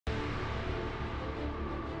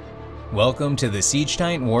Welcome to the Siege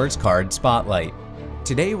Titan Wars card Spotlight.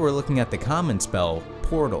 Today we're looking at the common spell,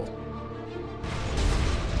 Portal.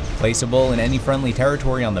 Placeable in any friendly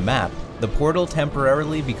territory on the map, the portal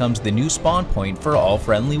temporarily becomes the new spawn point for all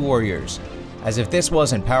friendly warriors. As if this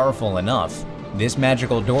wasn't powerful enough, this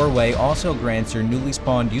magical doorway also grants your newly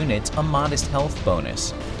spawned units a modest health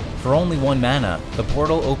bonus. For only 1 mana, the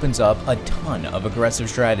portal opens up a ton of aggressive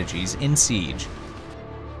strategies in Siege.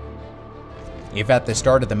 If at the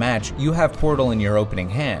start of the match you have Portal in your opening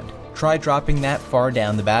hand, try dropping that far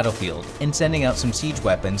down the battlefield and sending out some siege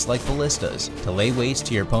weapons like ballistas to lay waste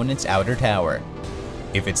to your opponent's outer tower.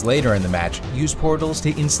 If it's later in the match, use portals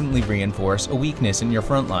to instantly reinforce a weakness in your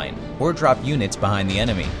front line, or drop units behind the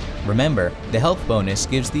enemy. Remember, the health bonus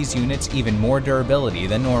gives these units even more durability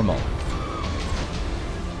than normal.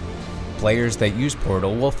 Players that use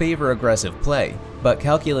Portal will favor aggressive play, but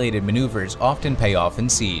calculated maneuvers often pay off in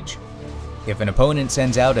Siege. If an opponent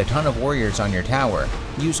sends out a ton of warriors on your tower,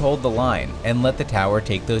 use Hold the Line and let the tower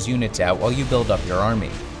take those units out while you build up your army.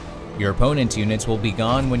 Your opponent's units will be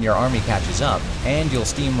gone when your army catches up, and you'll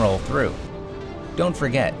steamroll through. Don't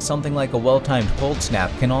forget, something like a well-timed cold snap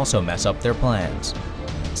can also mess up their plans.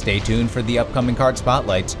 Stay tuned for the upcoming card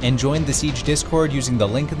spotlights and join the Siege Discord using the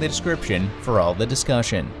link in the description for all the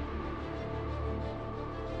discussion.